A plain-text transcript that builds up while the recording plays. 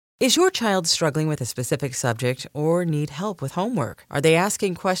Is your child struggling with a specific subject or need help with homework? Are they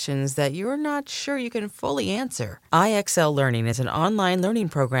asking questions that you're not sure you can fully answer? IXL Learning is an online learning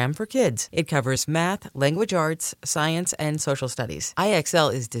program for kids. It covers math, language arts, science, and social studies.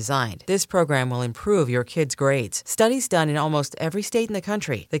 IXL is designed. This program will improve your kids' grades. Studies done in almost every state in the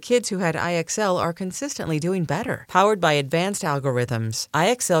country. The kids who had IXL are consistently doing better. Powered by advanced algorithms,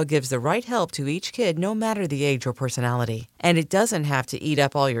 IXL gives the right help to each kid no matter the age or personality. And it doesn't have to eat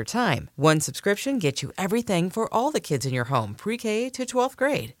up all your time. One subscription gets you everything for all the kids in your home, pre-K to 12th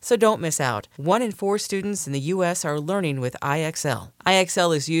grade. So don't miss out. 1 in 4 students in the U.S. are learning with IXL.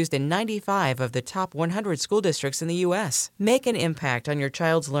 IXL is used in 95 of the top 100 school districts in the U.S. Make an impact on your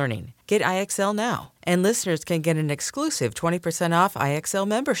child's learning. Get IXL now. And listeners can get an exclusive 20% off IXL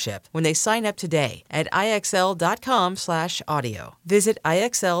membership when they sign up today at IXL.com/audio. Visit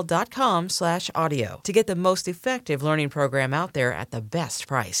IXL.com/audio to get the most effective learning program out there at the best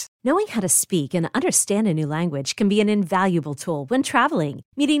price. Knowing how to speak and understand a new language can be an invaluable tool when traveling,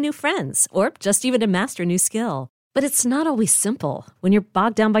 meeting new friends, or just even to master a new skill. But it's not always simple when you're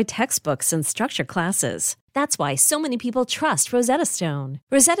bogged down by textbooks and structured classes. That's why so many people trust Rosetta Stone.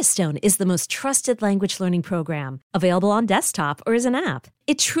 Rosetta Stone is the most trusted language learning program, available on desktop or as an app.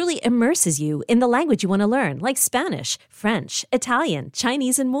 It truly immerses you in the language you want to learn, like Spanish, French, Italian,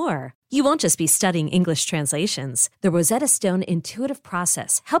 Chinese, and more. You won't just be studying English translations. The Rosetta Stone intuitive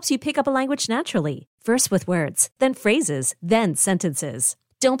process helps you pick up a language naturally, first with words, then phrases, then sentences.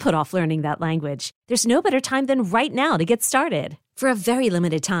 Don't put off learning that language. There's no better time than right now to get started. For a very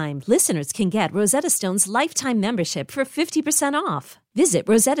limited time, listeners can get Rosetta Stone's lifetime membership for 50% off. Visit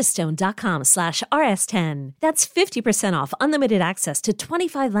rosettastone.com/rs10. That's 50% off unlimited access to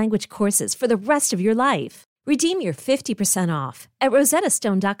 25 language courses for the rest of your life. Redeem your 50% off at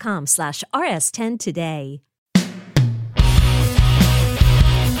rosettastone.com/rs10 today.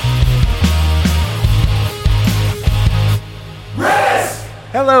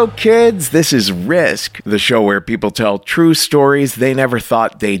 Hello, kids. This is Risk, the show where people tell true stories they never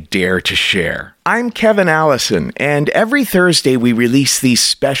thought they'd dare to share. I'm Kevin Allison, and every Thursday we release these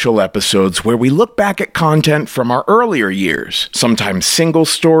special episodes where we look back at content from our earlier years, sometimes single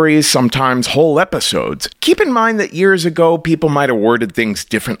stories, sometimes whole episodes. Keep in mind that years ago, people might have worded things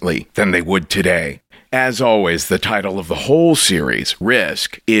differently than they would today. As always, the title of the whole series,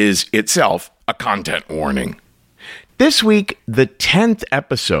 Risk, is itself a content warning. This week, the 10th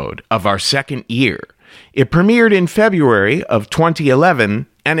episode of our second year. It premiered in February of 2011,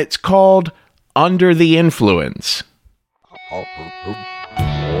 and it's called Under the Influence. Open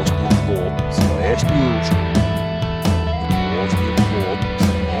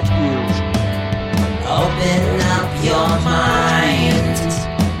up your mind,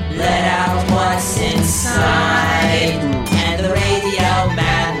 let out what's inside, and the radio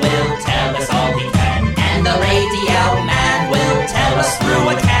man will tell us all he can, and the radio man will tell us through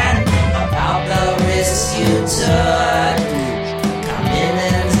a can about the risks you took. Come in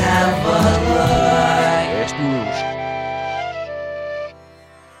and have a look.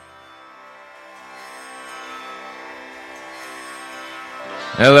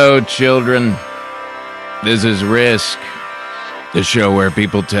 Hello, children. This is Risk, the show where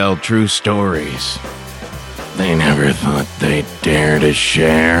people tell true stories they never thought they'd dare to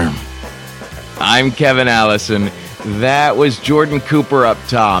share. I'm Kevin Allison. That was Jordan Cooper up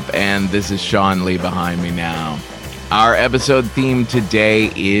top, and this is Sean Lee behind me now. Our episode theme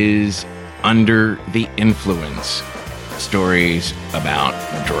today is Under the Influence. Stories about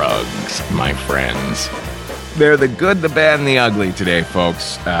drugs, my friends. They're the good, the bad, and the ugly today,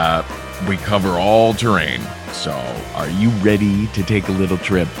 folks. We cover all terrain, so are you ready to take a little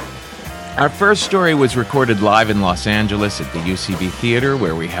trip? Our first story was recorded live in Los Angeles at the UCB Theater,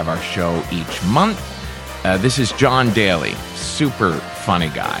 where we have our show each month. This is John Daly, super funny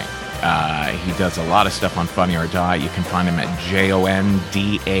guy. He does a lot of stuff on Funny or Die. You can find him at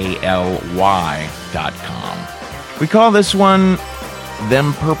JONDALY.com. We call this one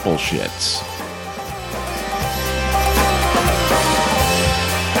Them Purple Shits.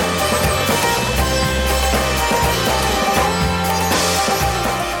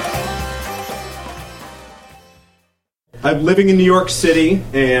 I'm living in New York City,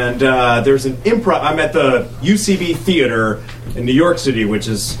 and there's an improv. I'm at the UCB Theater in New York City, which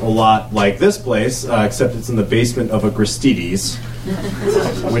is a lot like this place, except it's in the basement of a Gristedes,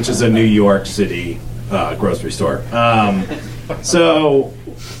 which is a New York City grocery store. So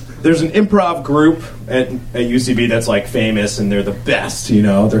there's an improv group at UCB that's like famous, and they're the best. You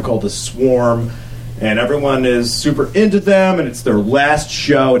know, they're called the Swarm, And everyone is super into them, and it's their last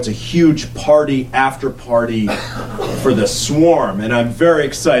show. It's a huge party, after party for the Swarm. And I'm very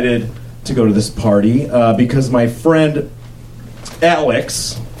excited to go to this party because my friend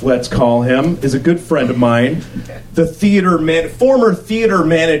Alex, let's call him, is a good friend of mine, the former theater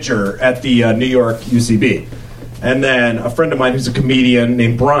manager at the New York UCB. And then a friend of mine who's a comedian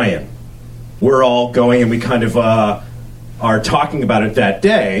named Brian. We're all going, and we kind of are talking about it that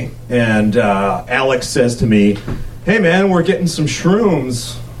day, and Alex says to me, "Hey man, we're getting some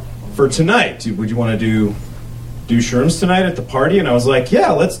shrooms for tonight. Would you want to do shrooms tonight at the party?" And I was like,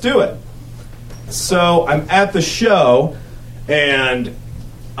 "Yeah, let's do it." So I'm at the show, and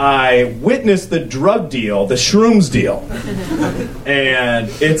I witnessed the drug deal, the shrooms deal. And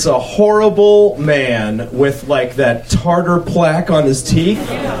it's a horrible man with like that tartar plaque on his teeth.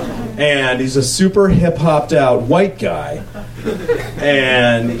 And he's a super hip-hopped out white guy.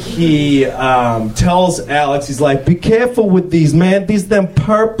 And he tells Alex, he's like, "Be careful with these, man. These them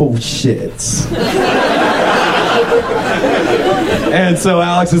purple shits." And so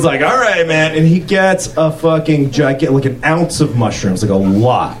Alex is like, "All right, man." And he gets a fucking gigantic, like an ounce of mushrooms, like a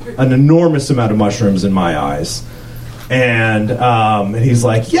lot, an enormous amount of mushrooms in my eyes. And he's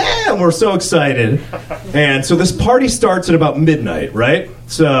like, "Yeah," and we're so excited. And so this party starts at about midnight, right?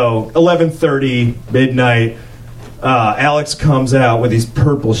 So 11:30, midnight. Alex comes out with these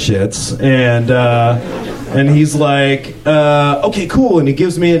purple shits, and he's like, "Okay, cool." And he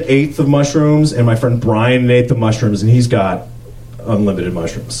gives me an eighth of mushrooms, and my friend Brian an eighth of mushrooms, and he's got unlimited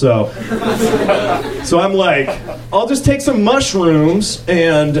mushrooms. So I'm like, I'll just take some mushrooms,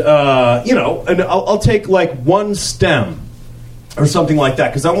 and and I'll take like one stem or something like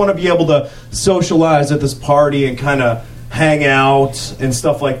that, because I want to be able to socialize at this party and kind of hang out and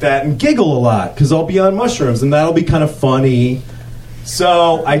stuff like that and giggle a lot, because I'll be on mushrooms and that'll be kind of funny.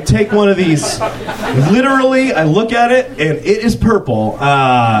 So I take one of these, literally I look at it and it is purple.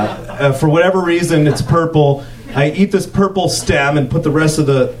 For whatever reason it's purple. I eat this purple stem and put the rest of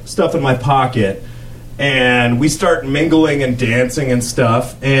the stuff in my pocket, and we start mingling and dancing and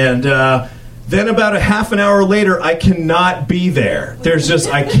stuff, and then about a half an hour later, I cannot be there.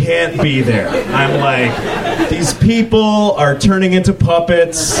 I can't be there. I'm like, these people are turning into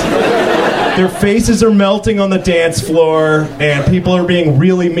puppets. Their faces are melting on the dance floor, and people are being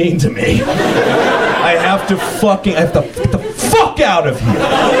really mean to me. I have to get the fuck out of here.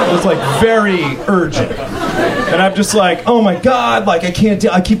 It was like very urgent. And I'm just like, oh my God, like I can't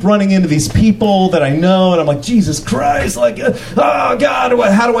I keep running into these people that I know, and I'm like, Jesus Christ, like, oh God,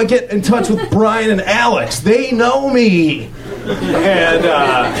 how do I get in touch with Brian and Alex? They know me. And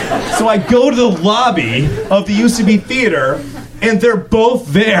so I go to the lobby of the UCB Theater, and they're both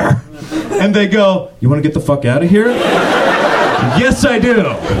there. And they go, "You want to get the fuck out of here?" Yes, I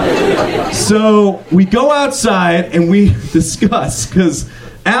do. So we go outside and we discuss, because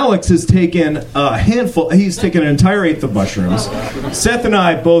Alex has taken a handful, he's taken an entire eighth of mushrooms. Seth and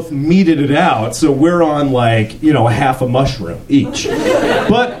I both meted it out, so we're on like, a half a mushroom each.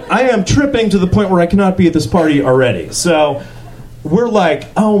 But I am tripping to the point where I cannot be at this party already. So we're like,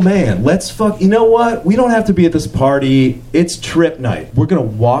 oh man, you know what? We don't have to be at this party. It's trip night. We're going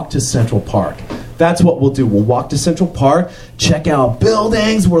to walk to Central Park. That's what we'll do. We'll walk to Central Park, check out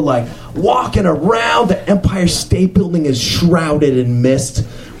buildings. We're like walking around. The Empire State Building is shrouded in mist.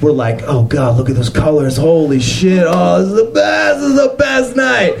 We're like, oh God, look at those colors. Holy shit. Oh, this is the best. This is the best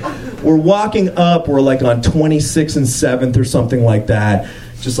night. We're walking up. We're like on 26th and 7th or something like that.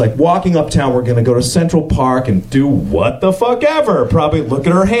 Just like walking uptown. We're going to go to Central Park and do what the fuck ever. Probably look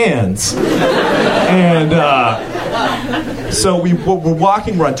at our hands. And so we're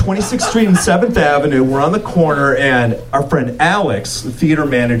walking. We're on 26th Street and 7th Avenue. We're on the corner, and our friend Alex, the theater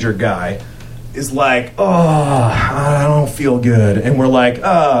manager guy, is like, oh, I don't feel good. And we're like,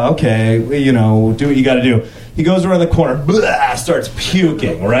 oh, okay, do what you got to do. He goes around the corner, blah, starts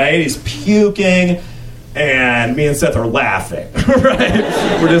puking, right? He's puking. And me and Seth are laughing,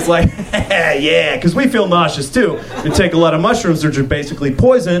 right? We're just like, yeah, because we feel nauseous too. You take a lot of mushrooms, which are basically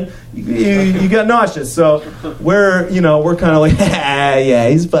poison, you get nauseous. So we're kind of like, yeah,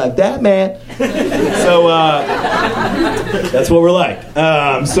 he's fucked that, man. So that's what we're like.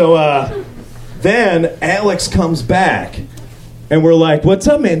 Then Alex comes back, and we're like, what's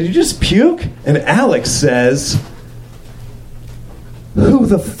up, man? Did you just puke? And Alex says, who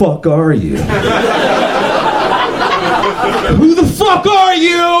the fuck are you? Who the fuck are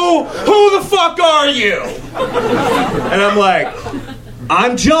you? Who the fuck are you? And I'm like,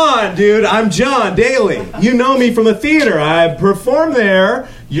 I'm John, dude. I'm John Daly. You know me from the theater. I perform there.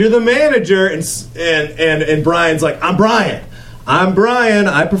 You're the manager. And Brian's like, I'm Brian. I'm Brian.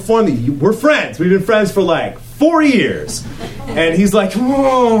 I perform we're friends. We've been friends for like 4 years. And he's like,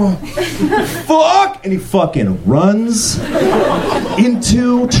 oh, fuck! And he fucking runs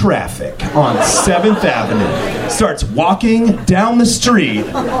into traffic on 7th Avenue. Starts walking down the street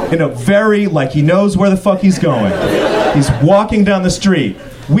in a very, like, he knows where the fuck he's going. He's walking down the street.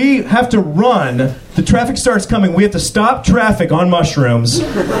 We have to run. The traffic starts coming. We have to stop traffic on mushrooms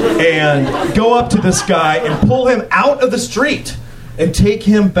and go up to this guy and pull him out of the street and take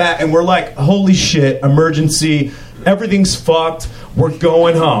him back. And we're like, holy shit, emergency. Everything's fucked. We're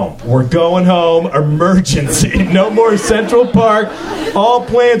going home. We're going home. Emergency. No more Central Park. All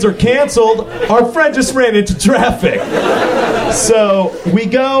plans are canceled. Our friend just ran into traffic. So we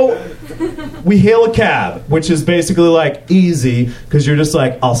hail a cab, which is basically like easy, because you're just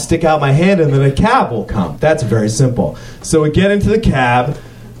like, I'll stick out my hand and then a cab will come. That's very simple. So we get into the cab,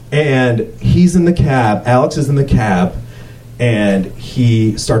 and he's in the cab. Alex is in the cab, and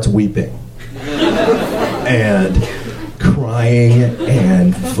he starts weeping. And crying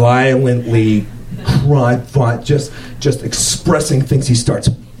and violently just expressing things. He starts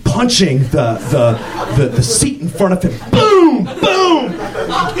punching the seat in front of him. Boom! Boom!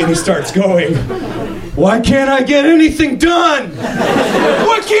 And he starts going, why can't I get anything done?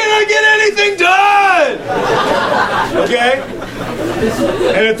 Why can't I get anything done? Okay?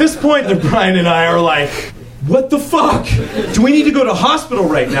 And at this point, Brian and I are like, what the fuck? Do we need to go to hospital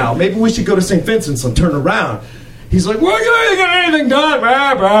right now? Maybe we should go to St. Vincent's and turn around. He's like, why can't I get anything done?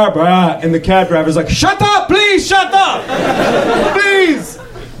 Blah, blah, blah. And the cab driver's like, shut up, please, shut up. Please.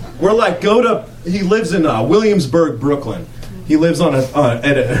 We're like, he lives in Williamsburg, Brooklyn. He lives on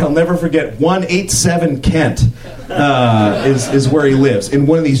I'll never forget, 187 Kent is where he lives. In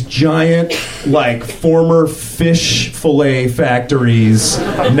one of these giant, like, former fish fillet factories,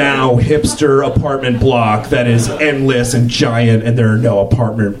 now hipster apartment block that is endless and giant, and there are no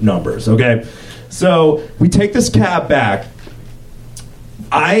apartment numbers, okay? So we take this cab back.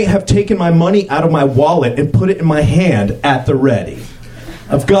 I have taken my money out of my wallet and put it in my hand at the ready.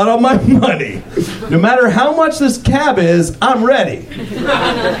 I've got all my money. No matter how much this cab is, I'm ready.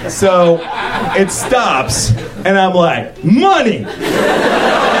 So it stops, and I'm like, money!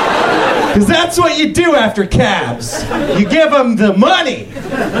 Because that's what you do after cabs. You give them the money.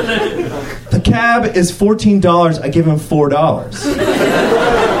 The cab is $14. I give him $4.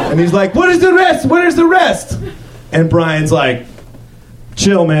 And he's like, what is the rest? What is the rest? And Brian's like,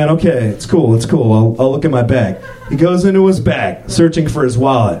 chill, man. Okay, it's cool. I'll look at my bag. He goes into his bag, searching for his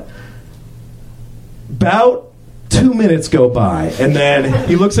wallet. About 2 minutes go by, and then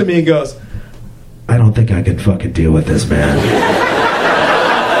he looks at me and goes, I don't think I can fucking deal with this, man.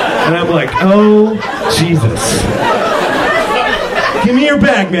 And I'm like, oh, Jesus. Give me your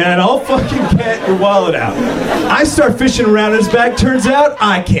bag, man. I'll fucking get your wallet out. I start fishing around in his bag. Turns out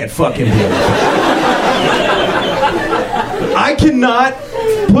I can't fucking deal with it. I cannot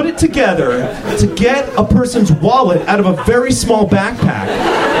put it together to get a person's wallet out of a very small backpack,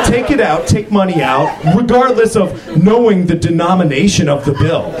 take it out, take money out, regardless of knowing the denomination of the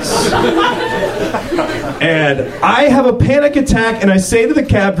bills. And I have a panic attack, and I say to the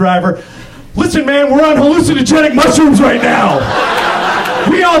cab driver, listen, man, we're on hallucinogenic mushrooms right now.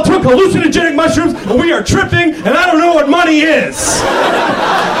 We all took hallucinogenic mushrooms, and we are tripping, and I don't know what money is.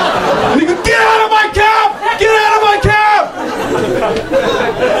 And he goes, get out of my cab! Get out of my cab!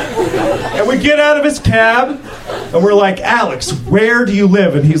 And we get out of his cab, and we're like, Alex, where do you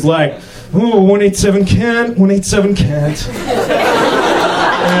live? And he's like, oh, 187 Kent, 187 Kent.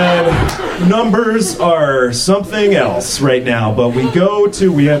 And numbers are something else right now, but we ask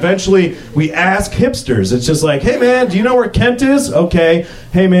hipsters. It's just like, hey man, do you know where Kent is? Okay.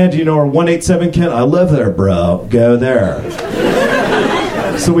 Hey man, do you know where 187 Kent? I live there, bro. Go there.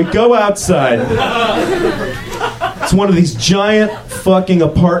 So we go outside. It's one of these giant fucking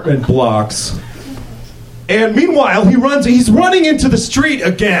apartment blocks. And meanwhile, he's running into the street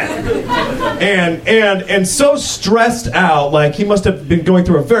again. And so stressed out, like he must have been going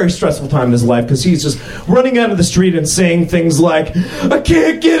through a very stressful time in his life, because he's just running out of the street and saying things like, I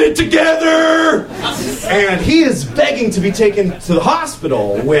can't get it together! And he is begging to be taken to the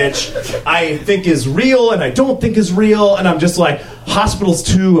hospital, which I think is real and I don't think is real, and I'm just like, hospital's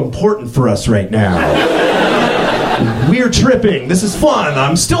too important for us right now. We're tripping. This is fun.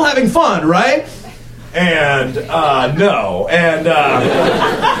 I'm still having fun, right? And no. And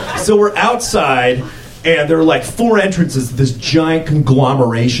so we're outside, and there are like 4 entrances to this giant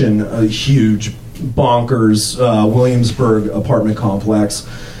conglomeration, a huge, bonkers Williamsburg apartment complex.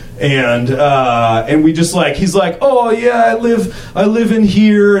 And we just like, he's like, oh yeah, I live in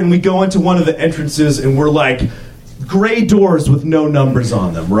here, and we go into one of the entrances, and we're like gray doors with no numbers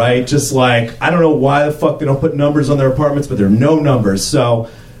on them, right? Just like, I don't know why the fuck they don't put numbers on their apartments, but there are no numbers. So,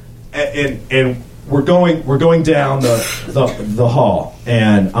 and we're going down the hall,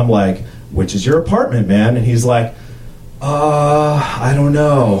 and I'm like, which is your apartment, man? And he's like, I don't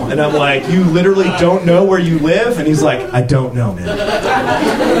know. And I'm like, you literally don't know where you live? And he's like, I don't know, man.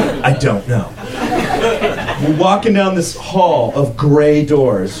 I don't know. We're walking down this hall of gray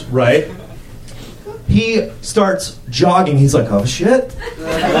doors, right? He starts jogging. He's like, oh shit.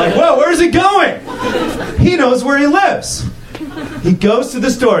 I'm like, whoa, where's he going? He knows where he lives. He goes to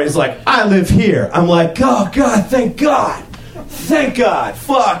this door. He's like, I live here. I'm like, oh God, thank God. Thank God.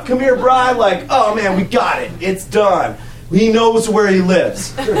 Fuck, come here, Brian. Like, oh man, we got it. It's done. He knows where he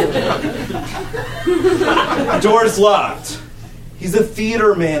lives. Door's locked. He's a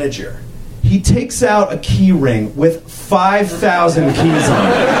theater manager. He takes out a key ring with 5,000 keys on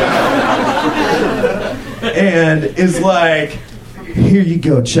it. And is like, here you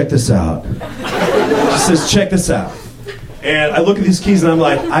go, check this out. She says, check this out. And I look at these keys and I'm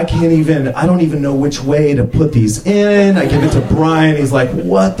like, I don't even know which way to put these in. I give it to Brian. He's like,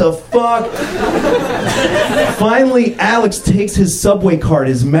 what the fuck? Finally, Alex takes his subway card,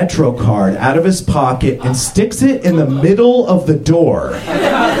 his Metro card, out of his pocket and sticks it in the middle of the door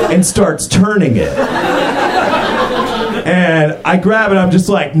and starts turning it. And I grab it, I'm just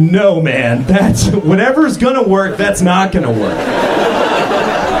like, no, man, that's whatever's gonna work, that's not gonna work.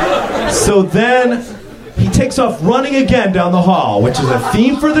 So then he takes off running again down the hall, which is a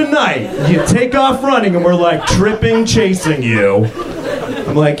theme for the night. You take off running and we're like tripping, chasing you.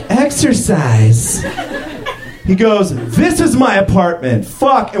 I'm like, exercise. He goes, this is my apartment,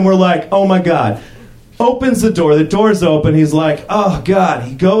 fuck. And we're like, oh my God. Opens the door's open, he's like, oh God.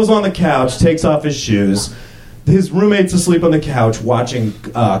 He goes on the couch, takes off his shoes. His roommate's asleep on the couch watching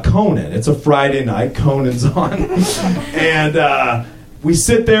Conan. It's a Friday night, Conan's on. And we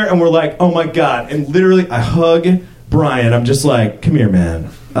sit there and we're like, oh my God. And literally I hug Brian. I'm just like, come here, man.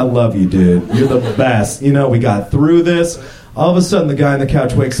 I love you, dude. You're the best. You know, we got through this. All of a sudden the guy on the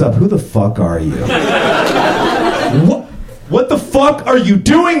couch wakes up. Who the fuck are you? What the fuck are you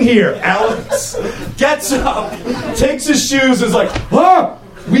doing here? Alex gets up, takes his shoes, is like, ah!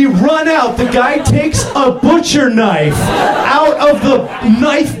 We run out. The guy takes a butcher knife out of the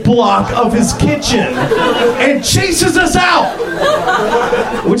knife block of his kitchen and chases us out.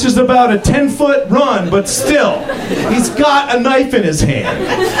 Which is about a 10-foot run, but still. He's got a knife in his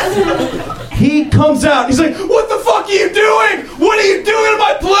hand. He comes out. He's like, what the fuck are you doing? What are you doing in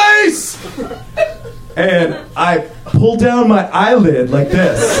my place? And I pull down my eyelid like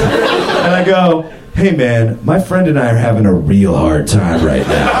this. And I go, hey man, my friend and I are having a real hard time right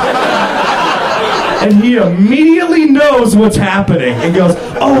now. And he immediately knows what's happening and goes,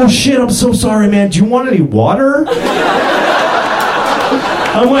 oh shit, I'm so sorry, man. Do you want any water?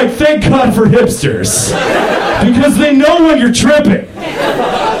 I'm like, thank God for hipsters. Because they know when you're tripping.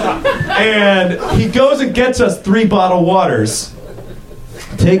 And he goes and gets us 3 bottled waters.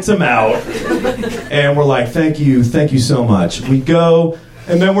 Takes them out. And we're like, thank you so much. We go.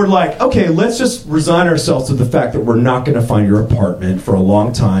 And then we're like, okay, let's just resign ourselves to the fact that we're not going to find your apartment for a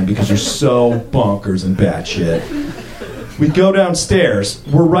long time because you're so bonkers and batshit. We go downstairs.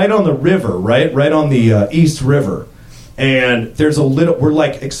 We're right on the river, right on the East River. And there's we're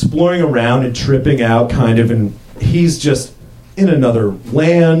like exploring around and tripping out kind of, and he's just in another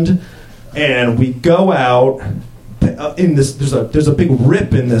land. And we go out in this, there's a big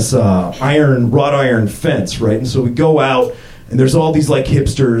rip in this wrought iron fence, right? And so we go out, and there's all these like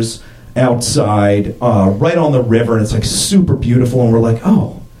hipsters outside, right on the river, and it's like super beautiful. And we're like,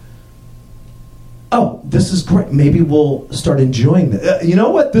 oh, this is great. Maybe we'll start enjoying this. You know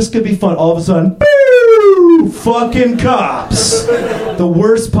what? This could be fun. All of a sudden, boo! Fucking cops. The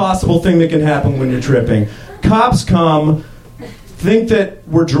worst possible thing that can happen when you're tripping. Cops come, think that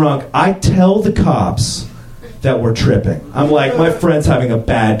we're drunk. I tell the cops that we're tripping. I'm like, my friend's having a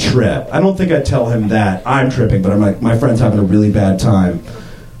bad trip. I don't think I tell him that I'm tripping, but I'm like, my friend's having a really bad time.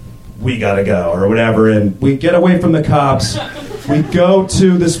 We gotta go, or whatever. And we get away from the cops. We go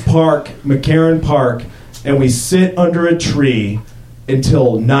to this park, McCarran Park, and we sit under a tree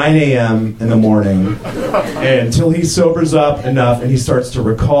until 9 a.m. in the morning, until he sobers up enough and he starts to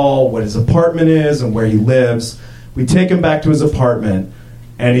recall what his apartment is and where he lives. We take him back to his apartment,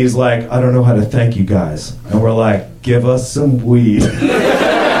 and he's like, I don't know how to thank you guys. And we're like, give us some weed. Because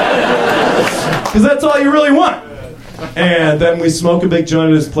that's all you really want. And then we smoke a big joint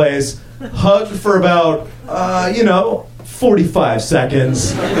at his place, hug for about, 45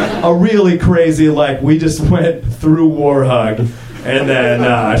 seconds. A really crazy, like, we just went through war hug. And then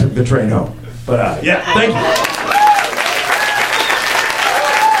I took the train home. But, yeah, thank you.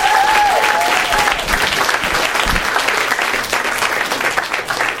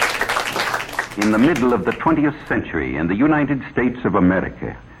 In the middle of the 20th century, in the United States of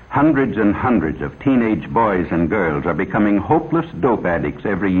America, hundreds and hundreds of teenage boys and girls are becoming hopeless dope addicts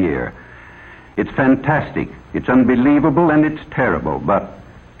every year. It's fantastic, it's unbelievable, and it's terrible, but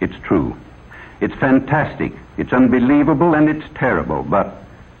it's true. It's fantastic, it's unbelievable, and it's terrible, but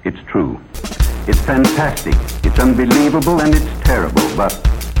it's true. It's fantastic, it's unbelievable, and it's terrible, but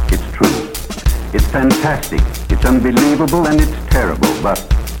it's true. It's fantastic, it's unbelievable, and it's terrible, but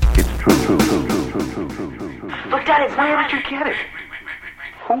it's true. Look, Daddy, where did you get it?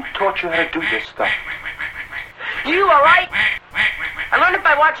 Who taught you how to do this stuff? You, all right? I learned it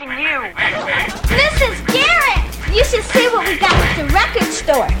by watching you. Mrs. Garrett! You should see what we got at the record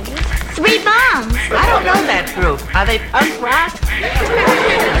store. 3 bombs. I don't know that group. Are they punk rock?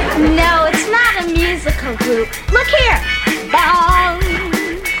 No, it's not a musical group. Look here. Bong.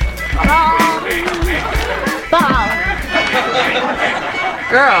 Bong. Bong.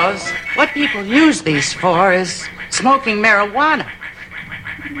 Girls, what people use these for is smoking marijuana.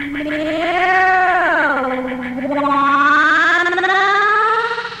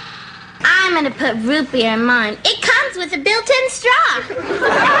 I'm gonna put root beer in mine. It comes with a built-in straw.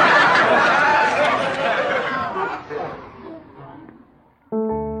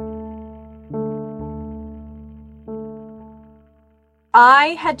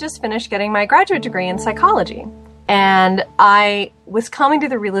 I had just finished getting my graduate degree in psychology, and I was coming to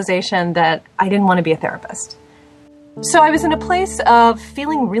the realization that I didn't want to be a therapist. So I was in a place of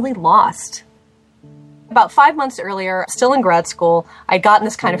feeling really lost. About 5 months earlier, still in grad school, I'd gotten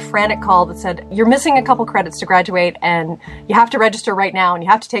this kind of frantic call that said, you're missing a couple credits to graduate and you have to register right now and you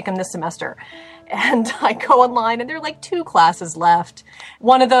have to take them this semester. And I go online and there are like 2 classes left.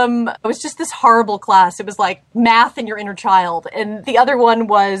 One of them was just this horrible class. It was like math and your inner child. And the other one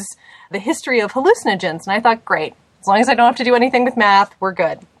was the history of hallucinogens. And I thought, great, as long as I don't have to do anything with math, we're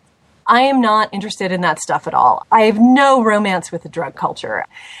good. I am not interested in that stuff at all. I have no romance with the drug culture.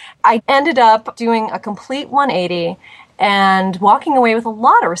 I ended up doing a complete 180 and walking away with a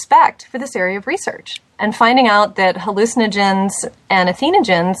lot of respect for this area of research and finding out that hallucinogens and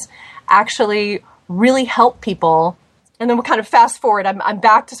entheogens actually really help people. And then we'll kind of fast forward. I'm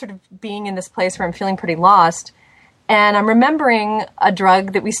back to sort of being in this place where I'm feeling pretty lost. And I'm remembering a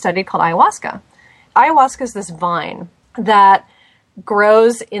drug that we studied called ayahuasca. Ayahuasca is this vine that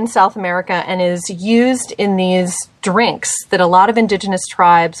grows in South America and is used in these drinks that a lot of indigenous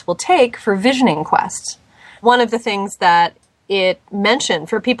tribes will take for visioning quests. One of the things that it mentioned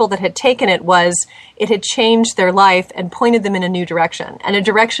for people that had taken it was it had changed their life and pointed them in a new direction, and a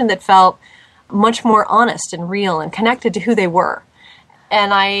direction that felt much more honest and real and connected to who they were.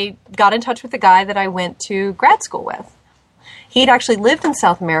 And I got in touch with the guy that I went to grad school with. He'd actually lived in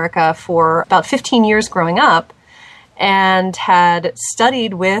South America for about 15 years growing up, and had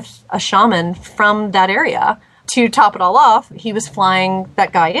studied with a shaman from that area. To top it all off, he was flying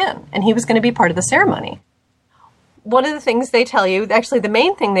that guy in, and he was going to be part of the ceremony. One of the things they tell you, actually the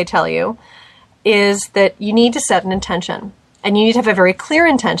main thing they tell you, is that you need to set an intention, and you need to have a very clear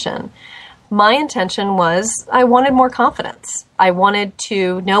intention. My intention was I wanted more confidence. I wanted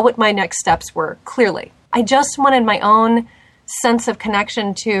to know what my next steps were clearly. I just wanted my own sense of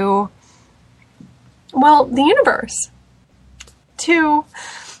connection to, well, the universe, to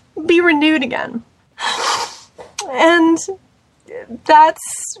be renewed again. And that's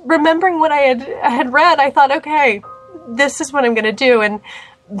remembering what I had read. I thought, okay, this is what I'm going to do. And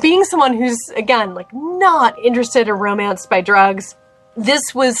being someone who's, again, like not interested or romanced by drugs,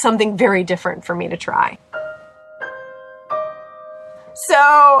 this was something very different for me to try.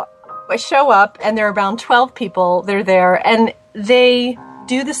 So I show up and there are around 12 people. They're there and they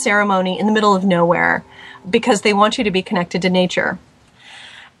do the ceremony in the middle of nowhere because they want you to be connected to nature.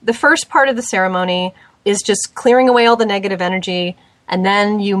 The first part of the ceremony is just clearing away all the negative energy, and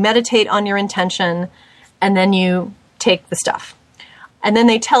then you meditate on your intention, and then you take the stuff. And then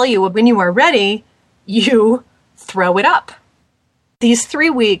they tell you when you are ready, you throw it up. These 3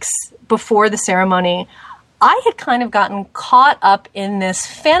 weeks before the ceremony, I had kind of gotten caught up in this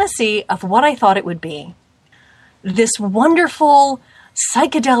fantasy of what I thought it would be. This wonderful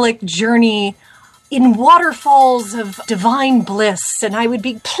psychedelic journey in waterfalls of divine bliss, and I would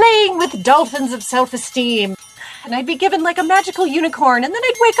be playing with dolphins of self-esteem, and I'd be given like a magical unicorn, and then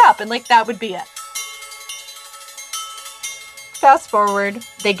I'd wake up, and like that would be it. Fast forward,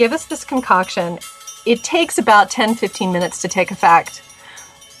 they give us this concoction. It takes about 10-15 minutes to take effect.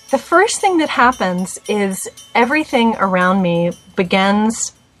 The first thing that happens is everything around me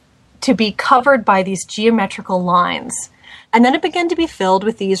begins to be covered by these geometrical lines, and then it began to be filled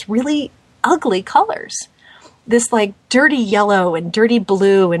with these really ugly colors. this like dirty yellow and dirty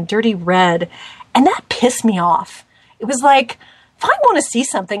blue and dirty red. And that pissed me off. It was like, if I want to see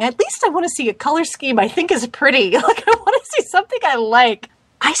something, at least I want to see a color scheme I think is pretty. Like, I want to see something I like.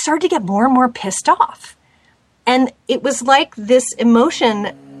 I started to get more and more pissed off. And it was like this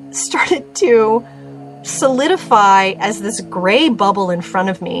emotion started to solidify as this gray bubble in front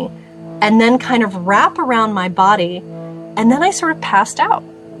of me and then kind of wrap around my body. And then I sort of passed out.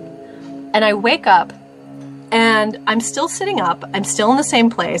 And I wake up and I'm still sitting up. I'm still in the same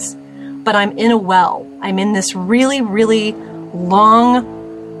place, but I'm in a well. I'm in this really, really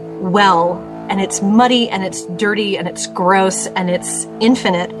long well, and it's muddy and it's dirty and it's gross and it's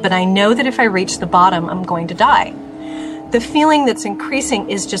infinite, but I know that if I reach the bottom, I'm going to die. The feeling that's increasing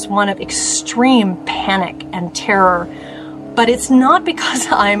is just one of extreme panic and terror, but it's not because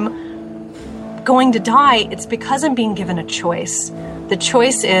I'm going to die, it's because I'm being given a choice. The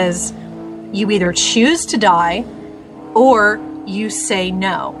choice is you either choose to die or you say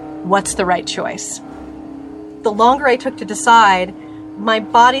no. What's the right choice? The longer I took to decide, my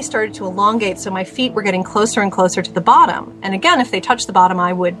body started to elongate, so my feet were getting closer and closer to the bottom. And again, if they touched the bottom,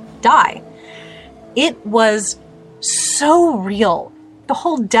 I would die. It was so real. The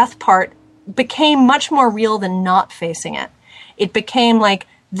whole death part became much more real than not facing it. It became like,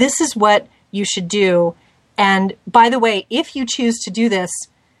 this is what you should do. And by the way, if you choose to do this,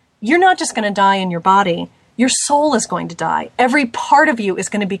 you're not just going to die in your body. Your soul is going to die. Every part of you is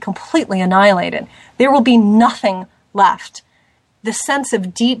going to be completely annihilated. There will be nothing left. The sense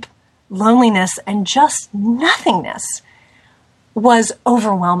of deep loneliness and just nothingness was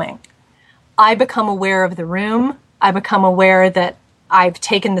overwhelming. I become aware of the room. I become aware that I've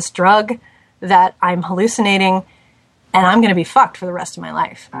taken this drug, that I'm hallucinating, and I'm going to be fucked for the rest of my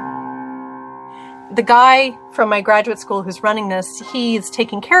life. The guy from my graduate school who's running this, he's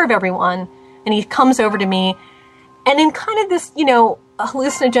taking care of everyone, and he comes over to me, and in kind of this,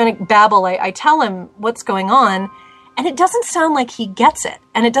 hallucinogenic babble, I tell him what's going on, and it doesn't sound like he gets it,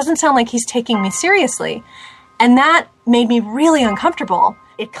 and it doesn't sound like he's taking me seriously. And that made me really uncomfortable.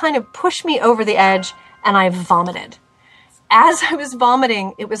 It kind of pushed me over the edge, and I vomited. As I was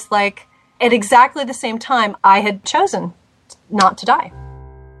vomiting, it was like at exactly the same time I had chosen not to die.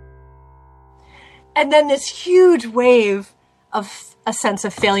 And then this huge wave of a sense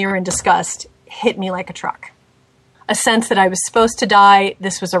of failure and disgust hit me like a truck. A sense that I was supposed to die,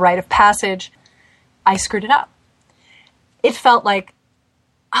 this was a rite of passage. I screwed it up. It felt like,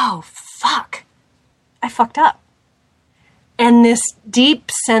 oh, fuck, I fucked up. And this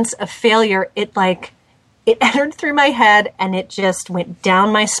deep sense of failure, it entered through my head and it just went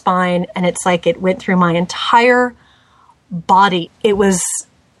down my spine, and it's like it went through my entire body. It was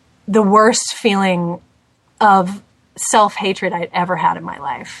the worst feeling of self-hatred I'd ever had in my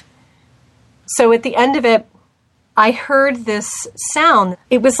life. So at the end of it, I heard this sound.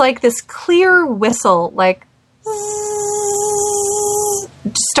 It was like this clear whistle, like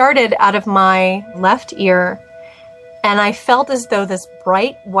started out of my left ear, and I felt as though this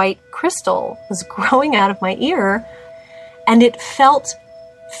bright white crystal was growing out of my ear, and it felt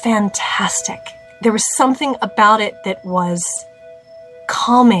fantastic. There was something about it that was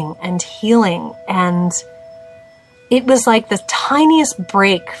calming and healing, and it was like the tiniest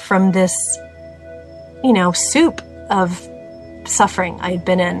break from this, soup of suffering I had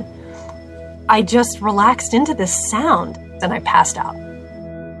been in. I just relaxed into this sound, and I passed out.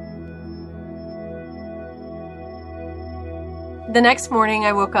 The next morning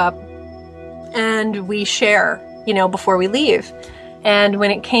I woke up and we share, before we leave. And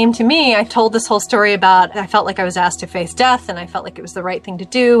when it came to me, I told this whole story about, I felt like I was asked to face death and I felt like it was the right thing to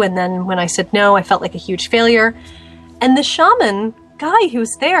do. And then when I said no, I felt like a huge failure. And the shaman guy who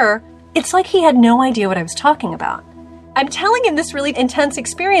was there, it's like he had no idea what I was talking about. I'm telling him this really intense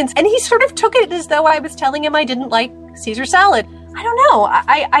experience, and he sort of took it as though I was telling him I didn't like Caesar salad. I don't know.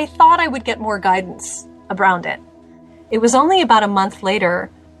 I thought I would get more guidance around it. It was only about a month later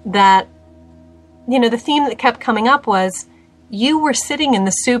that, the theme that kept coming up was, you were sitting in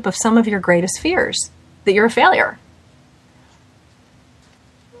the soup of some of your greatest fears, that you're a failure.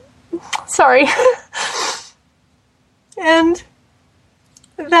 Sorry. And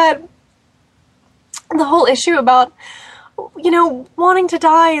that the whole issue about, wanting to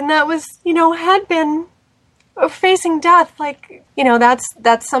die, and that was, had been facing death,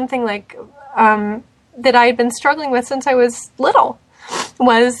 that's something that I had been struggling with since I was little,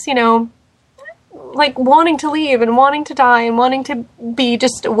 was, wanting to leave and wanting to die and wanting to be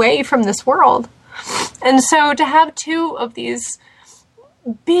just away from this world. And so to have two of these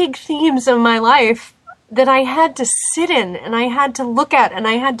big themes of my life that I had to sit in and I had to look at and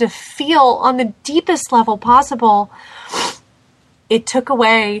I had to feel on the deepest level possible, it took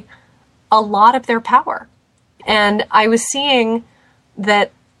away a lot of their power. And I was seeing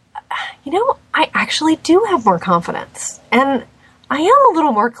that, I actually do have more confidence. And I am a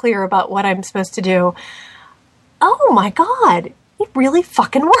little more clear about what I'm supposed to do. Oh my God, it really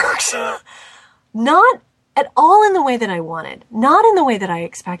fucking works. Not at all in the way that I wanted, not in the way that I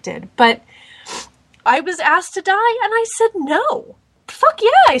expected, but I was asked to die and I said no. Fuck yeah,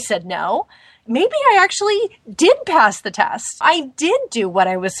 I said no. Maybe I actually did pass the test. I did do what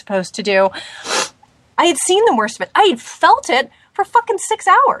I was supposed to do. I had seen the worst of it. I had felt it for fucking 6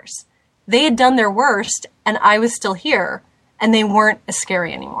 hours. They had done their worst and I was still here and they weren't as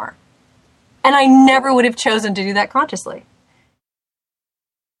scary anymore. And I never would have chosen to do that consciously.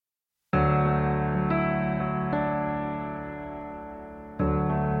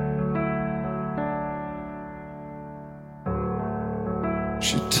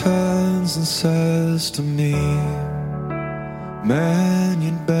 She turns and says to me, man,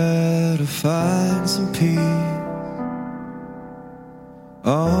 you'd better find some peace.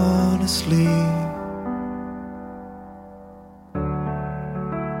 Honestly,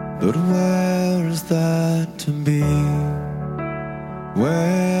 but where is that to be?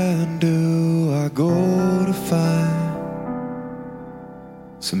 Where do I go to find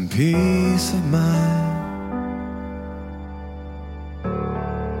some peace of mind?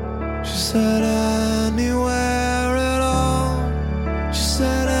 She said anywhere at all. She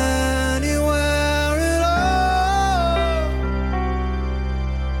said anywhere at all.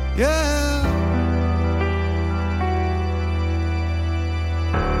 Yeah.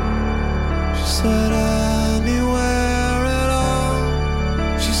 She said anywhere at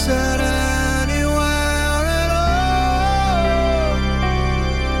all. She said anywhere at all.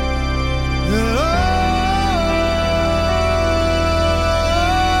 At all.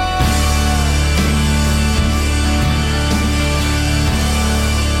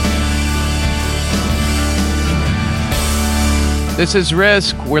 This is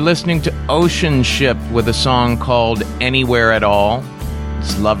Risk. We're listening to Ocean Ship with a song called Anywhere at All.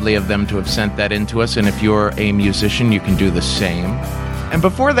 It's lovely of them to have sent that in to us, and if you're a musician, you can do the same. And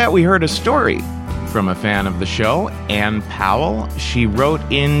before that, we heard a story from a fan of the show, Ann Powell. She wrote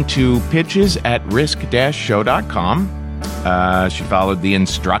into pitches@risk-show.com. She followed the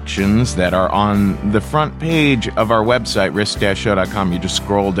instructions that are on the front page of our website, risk-show.com. You just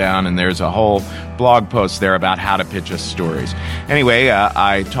scroll down and there's a whole blog post there about how to pitch us stories. Anyway,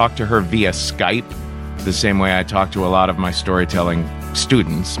 I talked to her via Skype, the same way I talk to a lot of my storytelling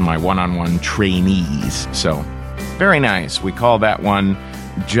students, my one-on-one trainees. So, very nice. We call that one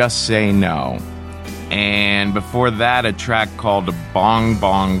Just Say No. And before that, a track called Bong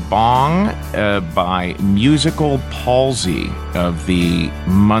Bong Bong by Musical Palsy of the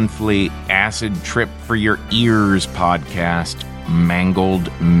monthly Acid Trip for Your Ears podcast, Mangled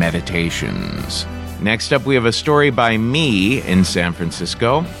Meditations. Next up, we have a story by me in San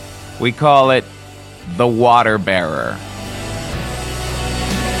Francisco. We call it The Water Bearer.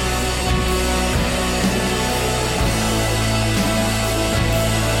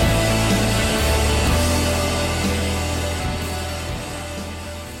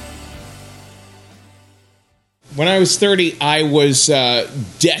 When I was 30, I was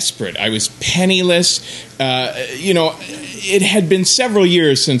desperate. I was penniless. It had been several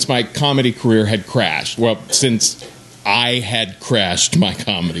years since my comedy career had crashed. Well, since I had crashed my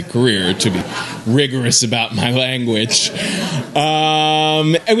comedy career, to be rigorous about my language.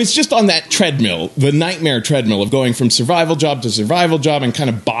 I was just on that treadmill, the nightmare treadmill of going from survival job to survival job and kind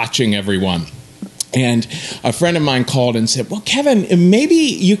of botching everyone. And a friend of mine called and said, well, Kevin, maybe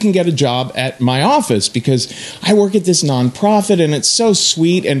you can get a job at my office because I work at this nonprofit and it's so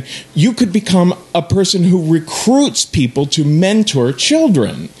sweet and you could become a person who recruits people to mentor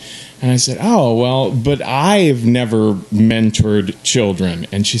children. And I said, oh, well, but I've never mentored children.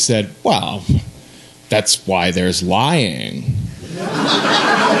 And she said, well, that's why there's lying.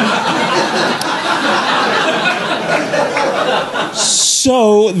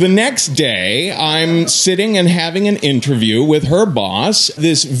 So the next day, I'm sitting and having an interview with her boss,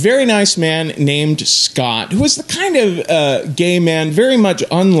 this very nice man named Scott, who is the kind of gay man very much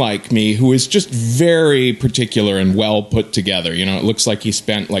unlike me, who is just very particular and well put together. You know, it looks like he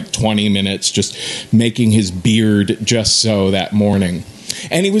spent like 20 minutes just making his beard just so that morning.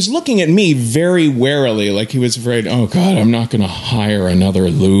 And he was looking at me very warily, like he was afraid, oh, God, I'm not going to hire another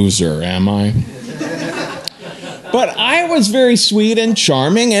loser, am I? But I was very sweet and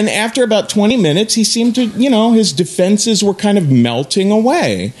charming, and after about 20 minutes, he seemed to, his defenses were kind of melting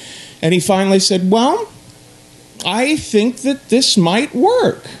away. And he finally said, well, I think that this might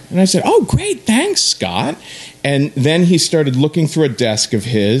work. And I said, oh, great, thanks, Scott. And then he started looking through a desk of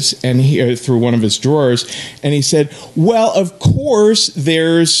his, and through one of his drawers, and he said, well, of course,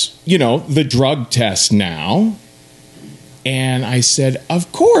 there's, the drug test now. And I said,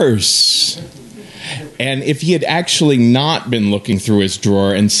 of course. And if he had actually not been looking through his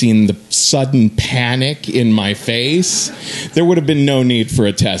drawer and seen the sudden panic in my face, there would have been no need for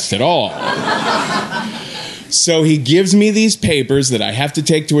a test at all. So he gives me these papers that I have to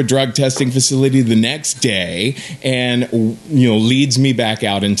take to a drug testing facility the next day and, leads me back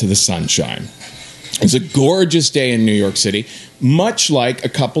out into the sunshine. It's a gorgeous day in New York City, much like a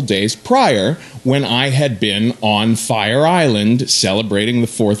couple days prior when I had been on Fire Island celebrating the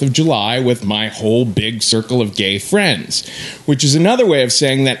 4th of July with my whole big circle of gay friends, which is another way of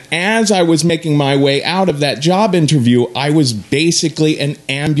saying that as I was making my way out of that job interview, I was basically an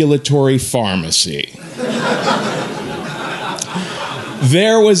ambulatory pharmacy.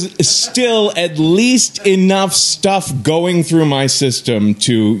 There was still at least enough stuff going through my system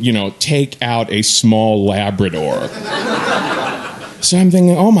to, take out a small Labrador. So I'm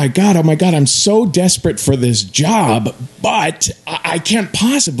thinking, oh my God, I'm so desperate for this job, but I can't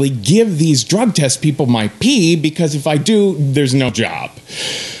possibly give these drug test people my pee because if I do, there's no job.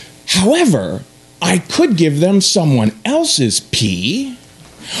 However, I could give them someone else's pee.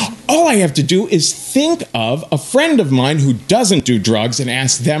 All I have to do is think of a friend of mine who doesn't do drugs and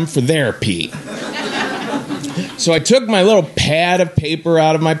ask them for their pee. So I took my little pad of paper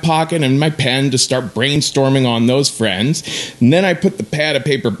out of my pocket and my pen to start brainstorming on those friends. And then I put the pad of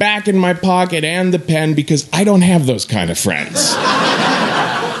paper back in my pocket and the pen because I don't have those kind of friends.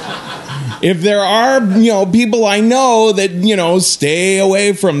 If there are, people I know that, stay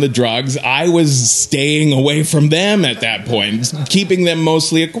away from the drugs, I was staying away from them at that point, keeping them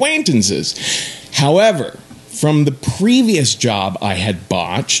mostly acquaintances. However, from the previous job I had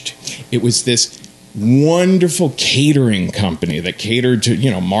botched, it was this wonderful catering company that catered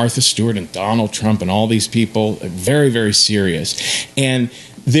to, Martha Stewart and Donald Trump and all these people, very, very serious. And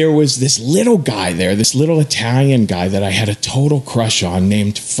there was this little guy there, this little Italian guy that I had a total crush on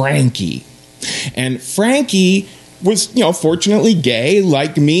named Frankie. And Frankie was, fortunately gay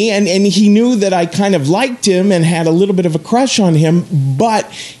like me, and he knew that I kind of liked him and had a little bit of a crush on him, but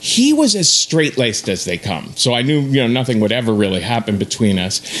he was as straight-laced as they come. So I knew, nothing would ever really happen between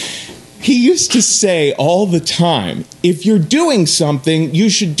us. He used to say all the time, if you're doing something,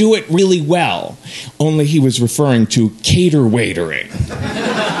 you should do it really well. Only he was referring to cater-waitering,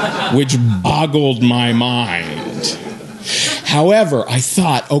 which boggled my mind. However, I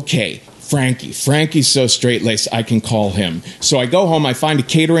thought, okay, Frankie's so straight-laced, I can call him. So I go home, I find a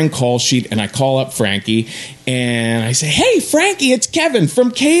catering call sheet, and I call up Frankie, and I say, hey, Frankie, it's Kevin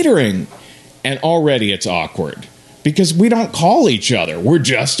from catering. And already it's awkward, because we don't call each other. We're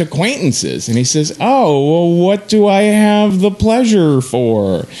just acquaintances. And he says, oh, well, what do I have the pleasure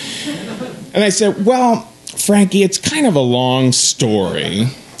for? And I said, well, Frankie, it's kind of a long story.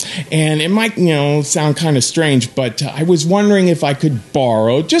 And it might, sound kind of strange, but I was wondering if I could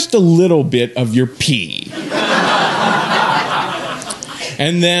borrow just a little bit of your pee.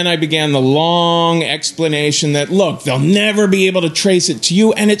 And then I began the long explanation that, look, they'll never be able to trace it to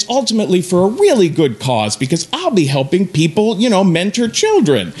you, and it's ultimately for a really good cause, because I'll be helping people, mentor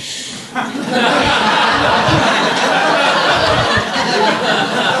children.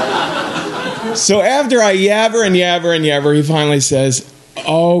 So after I yabber, he finally says,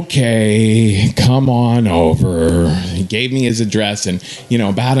 okay, come on over. He gave me his address, and,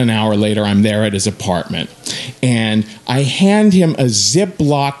 about an hour later, I'm there at his apartment. And I hand him a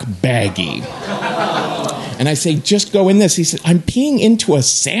Ziploc baggie. And I say, just go in this. He said, I'm peeing into a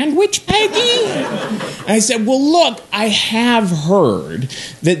sandwich baggie? And I said, well, look, I have heard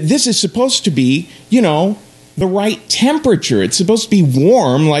that this is supposed to be, the right temperature. It's supposed to be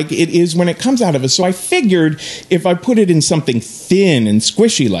warm like it is when it comes out of us. So I figured if I put it in something thin and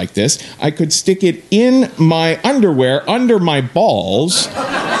squishy like this, I could stick it in my underwear under my balls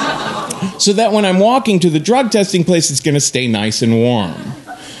so that when I'm walking to the drug testing place, it's going to stay nice and warm.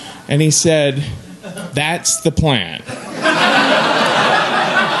 And he said, that's the plan.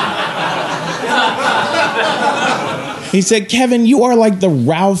 He said, Kevin, you are like the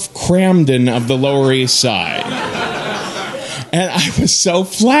Ralph Cramden of the Lower East Side. And I was so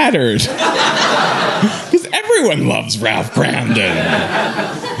flattered. Because everyone loves Ralph Cramden.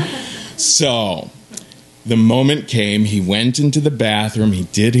 So, the moment came, he went into the bathroom, he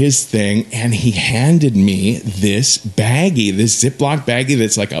did his thing, and he handed me this baggie, this Ziploc baggie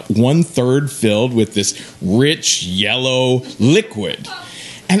that's like 1/3 filled with this rich yellow liquid.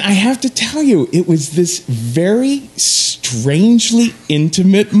 And I have to tell you, it was this very strangely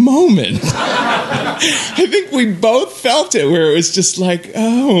intimate moment. I think we both felt it, where it was just like,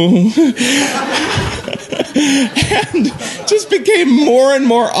 oh. And just became more and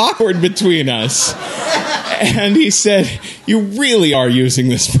more awkward between us. And he said, you really are using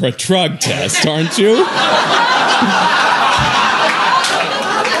this for a drug test, aren't you?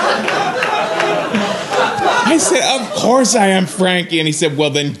 I said, of course I am, Frankie. And he said, well,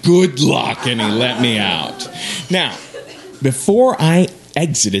 then good luck. And he let me out. Now, before I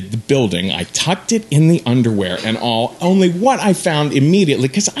exited the building, I tucked it in the underwear and all. Only what I found immediately,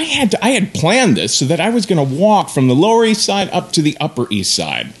 because I had planned this so that I was going to walk from the Lower East Side up to the Upper East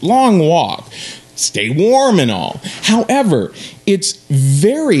Side. Long walk. Stay warm and all. However, it's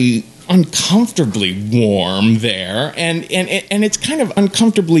very uncomfortably warm there, and it's kind of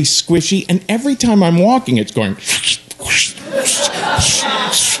uncomfortably squishy, and every time I'm walking, it's going.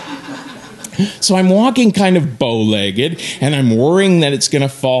 So I'm walking kind of bow-legged, and I'm worrying that it's going to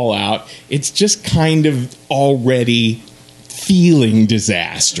fall out. It's just kind of already feeling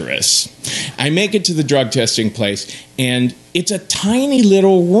disastrous. I make it to the drug testing place, and it's a tiny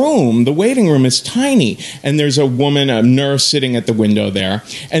little room. The waiting room is tiny, and there's a woman, a nurse, sitting at the window there,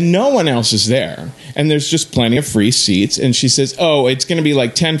 and no one else is there. And there's just plenty of free seats, and she says, oh, it's going to be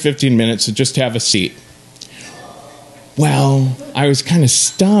like 10, 15 minutes, so just have a seat. Well, I was kind of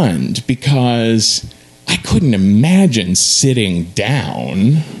stunned because I couldn't imagine sitting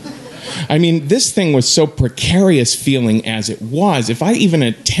down. I mean, this thing was so precarious feeling as it was. If I even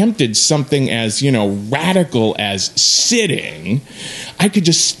attempted something as, radical as sitting, I could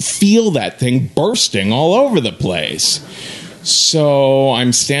just feel that thing bursting all over the place. So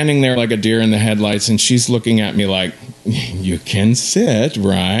I'm standing there like a deer in the headlights, and she's looking at me like, you can sit,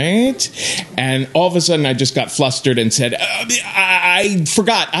 right? And all of a sudden I just got flustered and said, I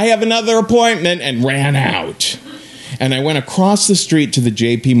forgot, I have another appointment, and ran out. And I went across the street to the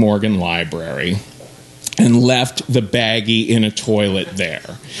J.P. Morgan Library and left the baggie in a toilet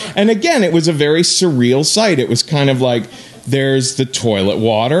there. And again, it was a very surreal sight. It was kind of like, there's the toilet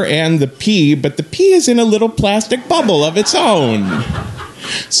water and the pee, but the pee is in a little plastic bubble of its own.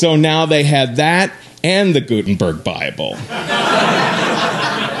 So now they had that and the Gutenberg Bible.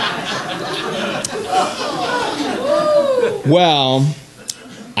 Well,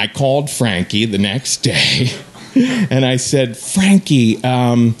 I called Frankie the next day, and I said, Frankie,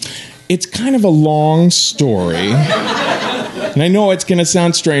 it's kind of a long story. And I know it's going to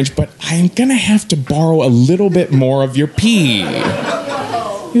sound strange, but I'm going to have to borrow a little bit more of your pee.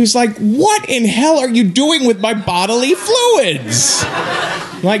 He was like, what in hell are you doing with my bodily fluids?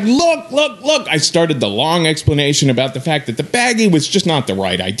 Like, look. I started the long explanation about the fact that the baggie was just not the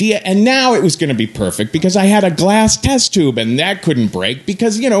right idea, and now it was going to be perfect because I had a glass test tube, and that couldn't break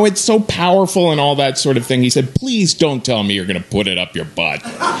because, it's so powerful and all that sort of thing. He said, please don't tell me you're going to put it up your butt.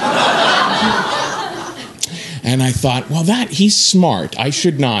 And I thought, well, he's smart. I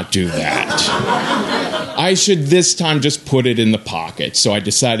should not do that. I should this time just put it in the pocket. So I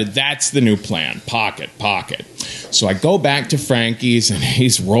decided that's the new plan. Pocket. So I go back to Frankie's, and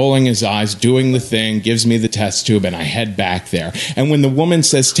he's rolling his eyes, doing the thing, gives me the test tube, and I head back there. And when the woman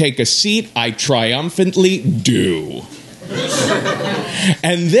says, take a seat, I triumphantly do.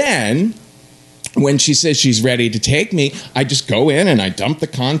 And then, when she says she's ready to take me, I just go in and I dump the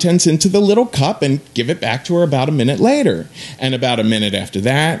contents into the little cup and give it back to her about a minute later. And about a minute after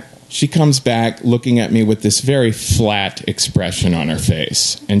that, she comes back looking at me with this very flat expression on her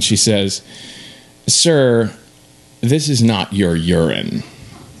face. And she says, sir, this is not your urine.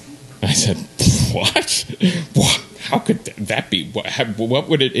 I said, what? How could that be? What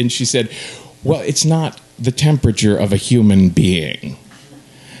would it? And she said, well, it's not the temperature of a human being.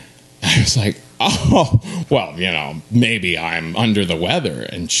 I was like, oh, well, maybe I'm under the weather.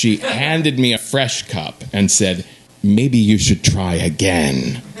 And she handed me a fresh cup and said, maybe you should try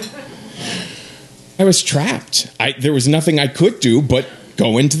again. I was trapped. There was nothing I could do but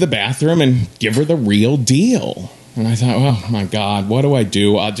go into the bathroom and give her the real deal. And I thought, oh, my God, what do I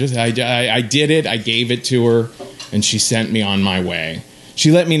do? I did it. I gave it to her, and she sent me on my way.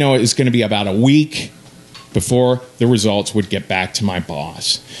 She let me know it was going to be about a week before the results would get back to my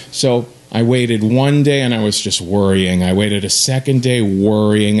boss. So I waited one day and I was just worrying. I waited a second day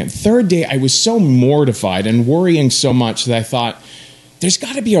worrying. And third day, I was so mortified and worrying so much that I thought, there's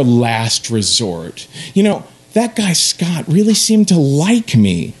got to be a last resort. That guy Scott really seemed to like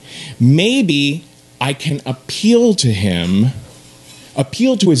me. Maybe I can appeal to him,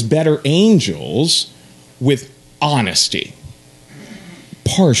 appeal to his better angels with honesty.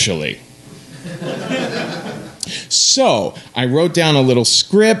 Partially. So I wrote down a little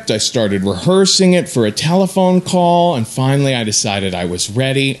script. I started rehearsing it for a telephone call, and finally I decided I was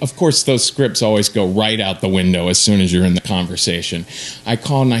ready. Of course, those scripts always go right out the window as soon as you're in the conversation. I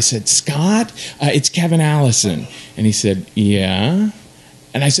called and I said, Scott, it's Kevin Allison. And he said, yeah?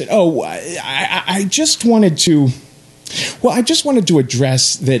 And I said, I just wanted to... Well, I just wanted to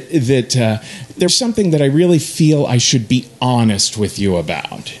address that there's something that I really feel I should be honest with you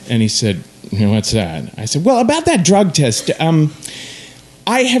about. And he said, what's that? I said, well, about that drug test.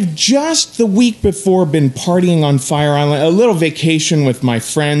 I have just the week before been partying on Fire Island, a little vacation with my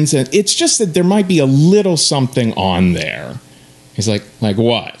friends, and it's just that there might be a little something on there. He's like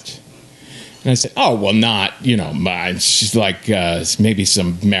what? And I said, oh, well, not, it's like maybe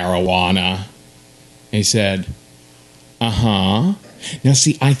some marijuana. And he said... Uh-huh. Now,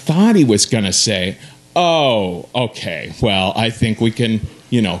 see, I thought he was going to say, oh, okay, well, I think we can,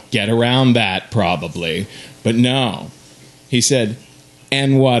 get around that probably. But no. He said,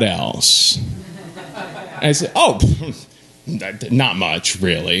 and what else? I said, oh, not much,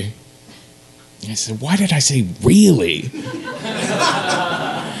 really. I said, why did I say really?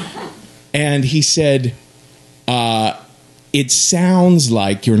 And he said, it sounds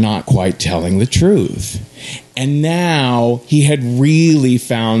like you're not quite telling the truth. And now he had really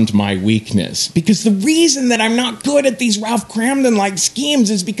found my weakness. Because the reason that I'm not good at these Ralph Cramden-like schemes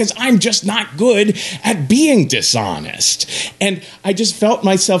is because I'm just not good at being dishonest. And I just felt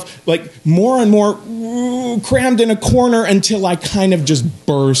myself like more and more crammed in a corner until I kind of just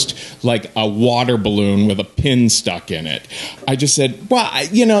burst like a water balloon with a pin stuck in it. I just said, well,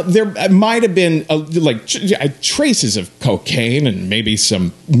 there might have been traces of cocaine and maybe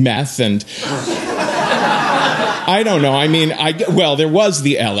some meth and... I don't know. I mean, there was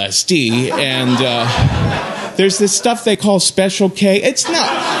the LSD, and there's this stuff they call Special K. It's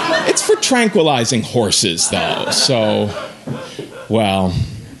for tranquilizing horses, though. So, well,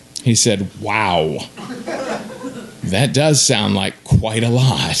 he said, wow, that does sound like quite a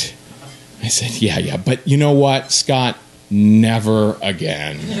lot. I said, yeah, but you know what, Scott? Never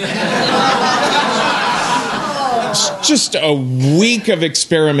again. Just a week of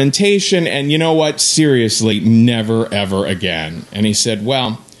experimentation, and you know what? Seriously, never, ever again. And he said,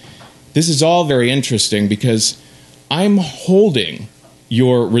 well, this is all very interesting because I'm holding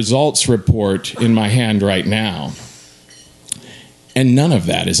your results report in my hand right now, and none of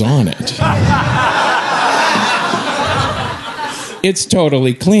that is on it. It's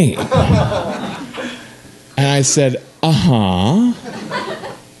totally clean. And I said, uh-huh.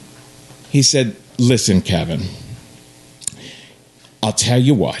 He said, listen, Kevin, I'll tell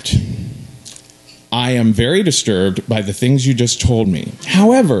you what. I am very disturbed by the things you just told me.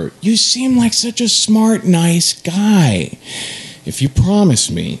 However, you seem like such a smart, nice guy. If you promise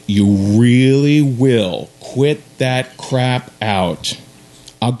me you really will quit that crap out,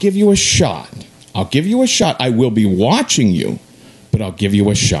 I'll give you a shot. I will be watching you, but I'll give you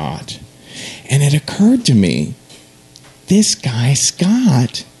a shot. And it occurred to me, this guy,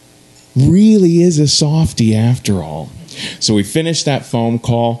 Scott, really is a softie after all. So we finished that phone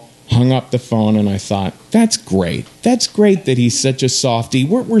call, hung up the phone, and I thought, that's great. That's great that he's such a softie.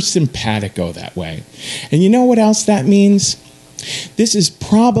 We're simpatico that way. And you know what else that means? This is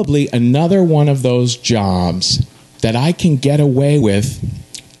probably another one of those jobs that I can get away with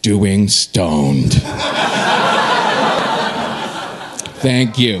doing stoned.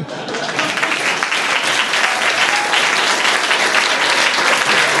 Thank you.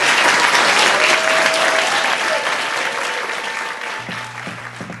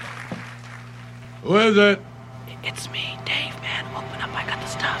 Who is it? It's me, Dave, man. Open up, I got the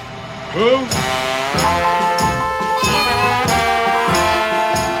stuff. Who?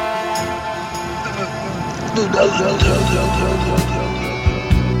 Kinda grabs you by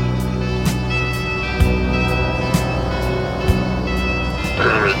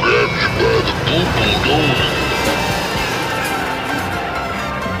the boo-boo, don't it?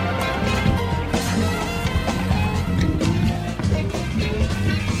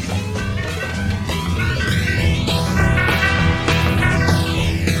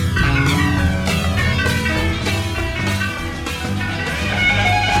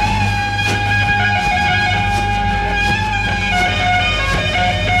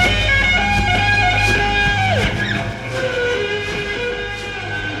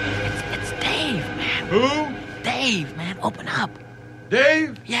 Open up.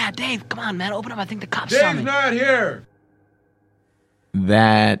 Dave? Yeah, Dave, come on, man. Open up. I think the cops saw me. Dave's not here.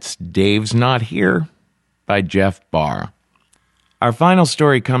 That's Dave's Not Here by Jeff Barr. Our final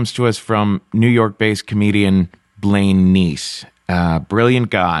story comes to us from New York-based comedian Blaine Neese. Brilliant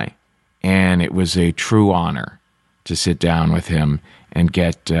guy. and it was a true honor to sit down with him and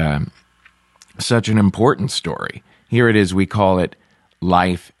get such an important story. Here it is. We call it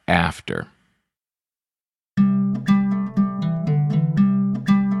Life After.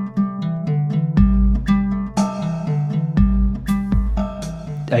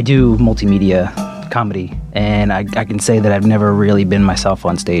 I do multimedia comedy, and I can say that I've never really been myself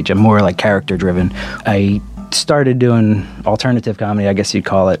on stage. I'm more like character driven. I started doing alternative comedy, I guess you'd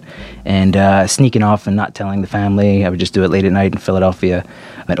call it, and sneaking off and not telling the family. I would just do it late at night in Philadelphia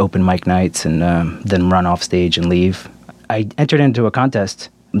at open mic nights, and then run off stage and leave. I entered into a contest,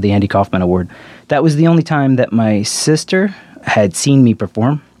 the Andy Kaufman Award. That was the only time that my sister had seen me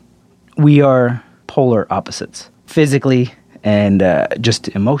perform. We are polar opposites, physically and just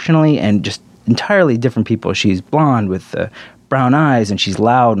emotionally, and just entirely different people. She's blonde with brown eyes, and she's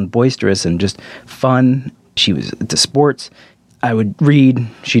loud and boisterous and just fun. She was into sports. I would read.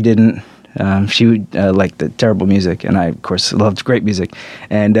 She didn't. She would like the terrible music, and I, of course, loved great music.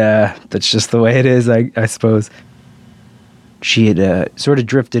 And that's just the way it is, I suppose. She had sort of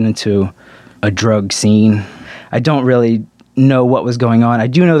drifted into a drug scene. I don't really know what was going on. I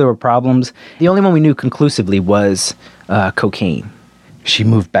do know there were problems. The only one we knew conclusively was cocaine. She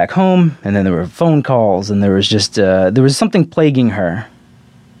moved back home, and then there were phone calls, and there was just there was something plaguing her.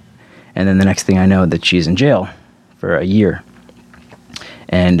 And then the next thing I know, that she's in jail for a year.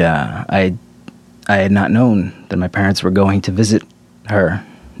 And I had not known that my parents were going to visit her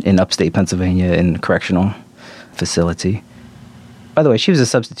in upstate Pennsylvania in a correctional facility. By the way, she was a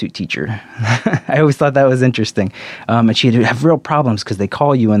substitute teacher. I always thought that was interesting. And she'd have real problems because they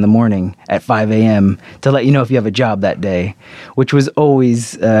call you in the morning at 5 a.m. to let you know if you have a job that day, which was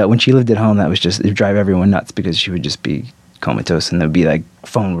always, when she lived at home, that was just, it would drive everyone nuts because she would just be comatose, and there'd be like,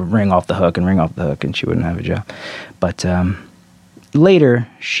 phone would ring off the hook, and she wouldn't have a job. But later,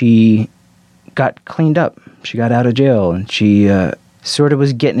 she got cleaned up. She got out of jail, and she sort of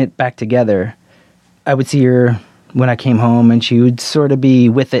was getting it back together. I would see her when I came home, and she would sort of be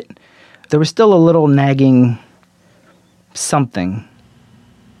with it. There was still a little nagging something.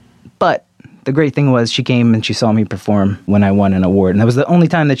 But the great thing was she came and she saw me perform when I won an award. And that was the only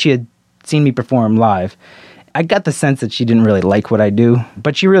time that she had seen me perform live. I got the sense that she didn't really like what I do,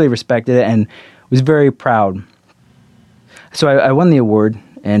 but she really respected it and was very proud. So I won the award,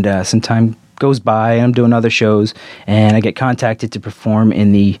 and some time goes by, and I'm doing other shows, and I get contacted to perform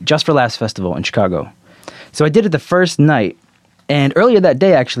in the Just for Laughs Festival in Chicago. So I did it the first night, and earlier that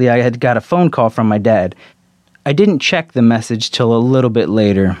day, actually, I had got a phone call from my dad. I didn't check the message till a little bit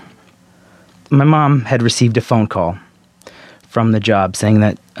later. My mom had received a phone call from the job saying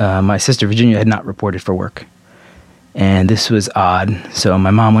that my sister Virginia had not reported for work. And this was odd, so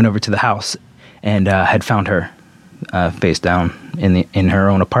my mom went over to the house and had found her face down in her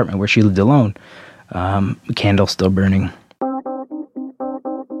own apartment where she lived alone, candle still burning.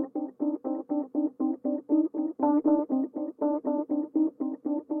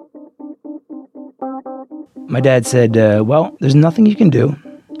 My dad said, well, there's nothing you can do.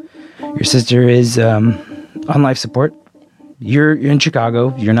 Your sister is on life support. You're in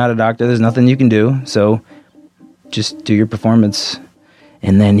Chicago. You're not a doctor. There's nothing you can do. So just do your performance.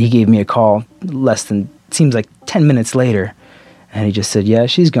 And then he gave me a call seems like 10 minutes later. And he just said, yeah,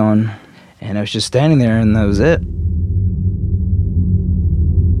 she's gone. And I was just standing there, and that was it.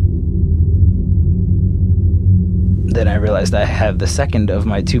 Then I realized I had the second of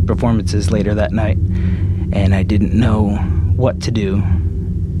my 2 performances later that night. And I didn't know what to do.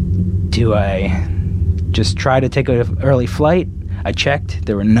 Do I just try to take an early flight? I checked.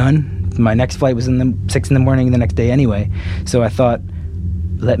 There were none. My next flight was 6 in the morning the next day anyway. So I thought,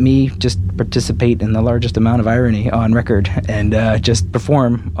 let me just participate in the largest amount of irony on record and just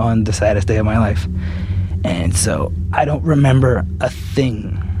perform on the saddest day of my life. And so I don't remember a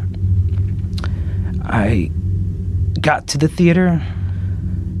thing. I got to the theater.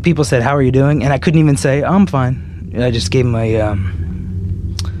 People said, how are you doing? And I couldn't even say, oh, I'm fine. I just gave them a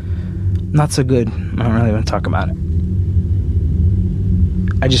not so good. I don't really want to talk about it.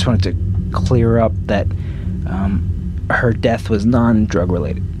 I just wanted to clear up that her death was non-drug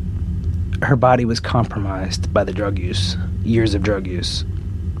related. Her body was compromised by the drug use, years of drug use.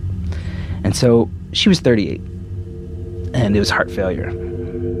 And so she was 38, and it was heart failure.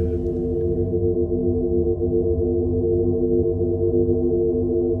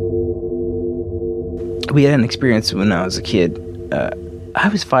 We had an experience when I was a kid. I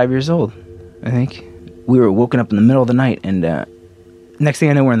was 5 years old, I think. We were woken up in the middle of the night, and next thing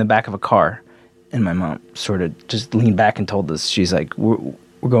I know, we're in the back of a car, and my mom sort of just leaned back and told us, she's like, we're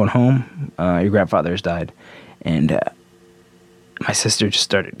going home. Your grandfather has died. And my sister just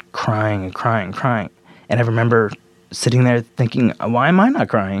started crying and crying and crying. And I remember sitting there thinking, why am I not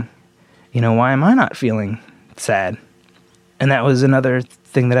crying? Why am I not feeling sad? And that was another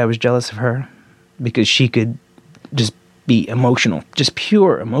thing that I was jealous of her, because she could just be emotional, just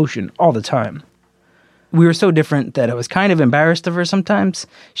pure emotion all the time. We were so different that I was kind of embarrassed of her sometimes.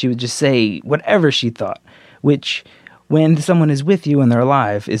 She would just say whatever she thought, which when someone is with you and they're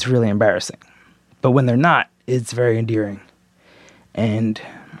alive is really embarrassing. But when they're not, it's very endearing. And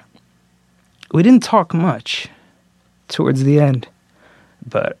we didn't talk much towards the end,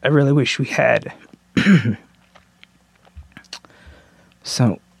 but I really wish we had.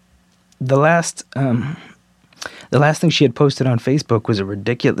 So the last thing she had posted on Facebook was a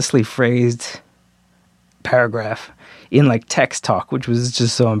ridiculously phrased paragraph in like text talk, which was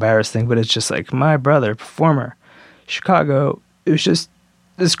just so embarrassing. But it's just like, my brother, performer, Chicago. It was just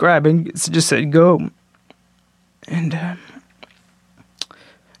describing. It just said go, and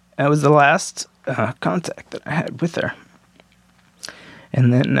that was the last contact that I had with her.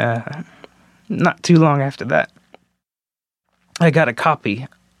 And then not too long after that, I got a copy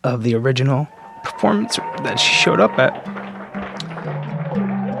of the original performance that she showed up at.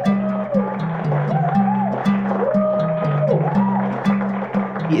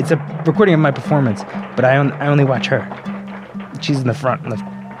 It's a recording of my performance, but I only watch her. She's in the front, in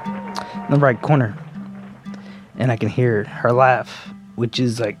the right corner. And I can hear her laugh, which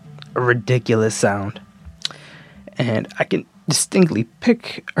is like a ridiculous sound. And I can distinctly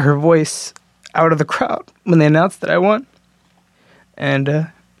pick her voice out of the crowd when they announced that I won. And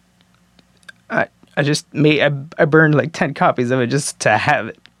I burned like 10 copies of it just to have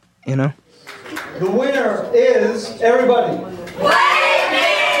it, The winner is everybody.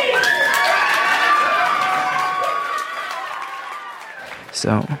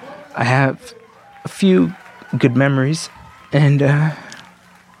 So I have a few good memories, and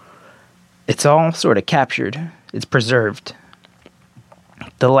it's all sort of captured. It's preserved.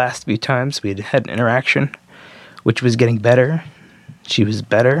 The last few times we had an interaction, which was getting better. She was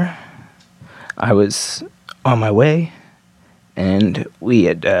better. I was on my way, and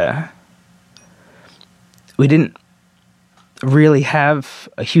we didn't really have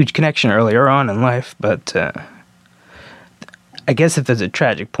a huge connection earlier on in life, but I guess if there's a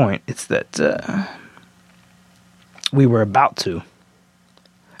tragic point, it's that we were about to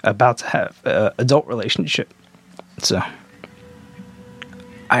have an adult relationship. So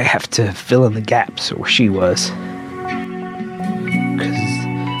I have to fill in the gaps where she was, because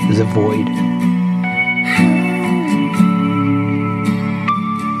there's a void.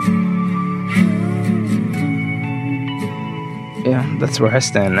 Yeah, that's where I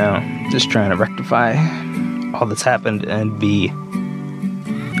stand now. Just trying to rectify all that's happened and be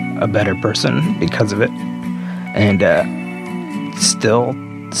a better person because of it. And still,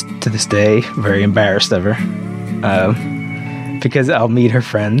 to this day, very embarrassed of her. Because I'll meet her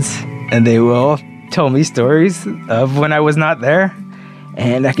friends and they will tell me stories of when I was not there.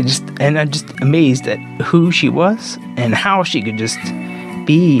 And I'm just amazed at who she was and how she could just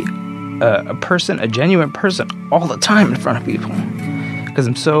be a person, a genuine person, all the time in front of people. Because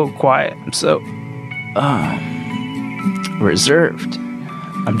I'm so quiet, I'm so reserved.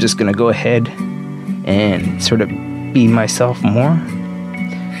 I'm just gonna go ahead and sort of be myself more.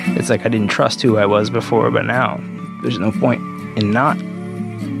 It's like I didn't trust who I was before, but now there's no point in not.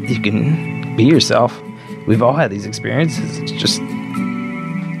 You can be yourself. We've all had these experiences. It's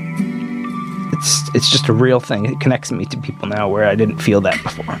just a real thing. It connects me to people now where I didn't feel that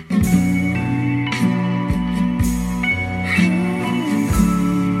before.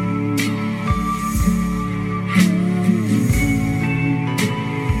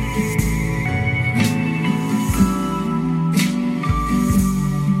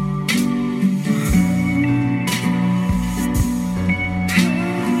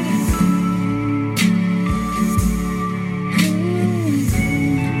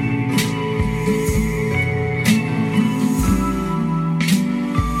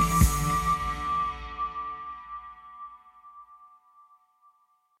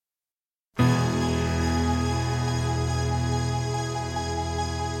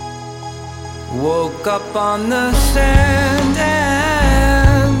 Woke up on the sand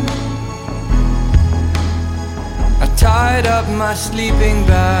and I tied up my sleeping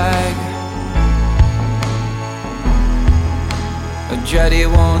bag. A jetty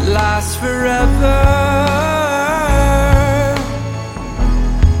won't last forever.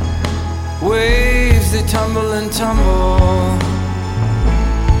 Waves, they tumble and tumble.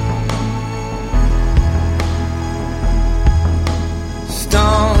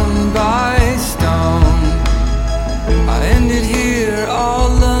 Stone by stone, I ended here all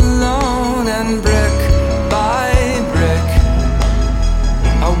alone.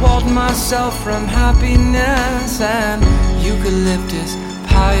 walled myself from happiness, and eucalyptus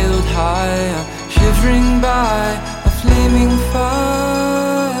piled high, shivering by a flaming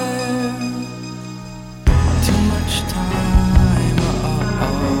fire. Too much time,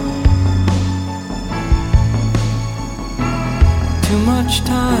 too much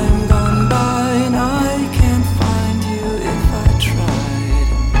time gone by, and I can't find you if I tried.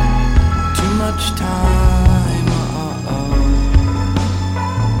 Too much time,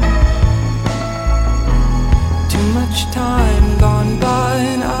 too much time gone by,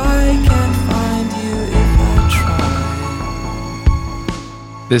 and I can't find you if I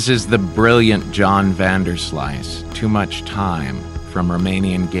tried. This is the brilliant John Vanderslice, Too Much Time, from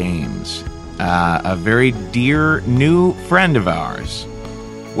Romanian Games. A very dear new friend of ours.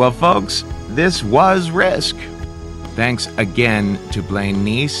 Well, folks, this was Risk. Thanks again to Blaine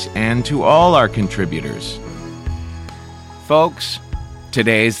Neese and to all our contributors. Folks,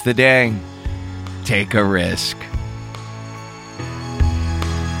 today's the day. Take a risk.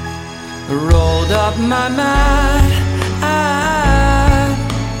 Rolled up my mind,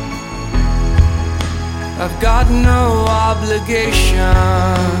 I've got no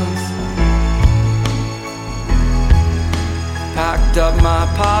obligations. Packed up my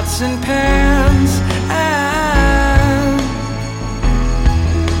pots and pans, and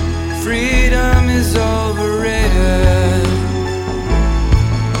freedom is overrated.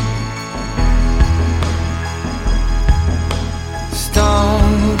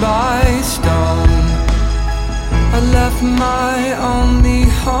 Stone by stone, I left my only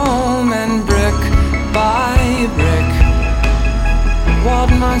home, and brick by brick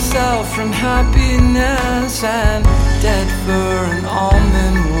walled myself from happiness, and dead fur and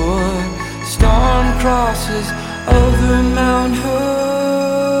almond wood, storm crosses over Mount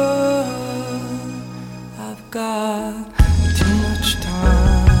Hood. I've got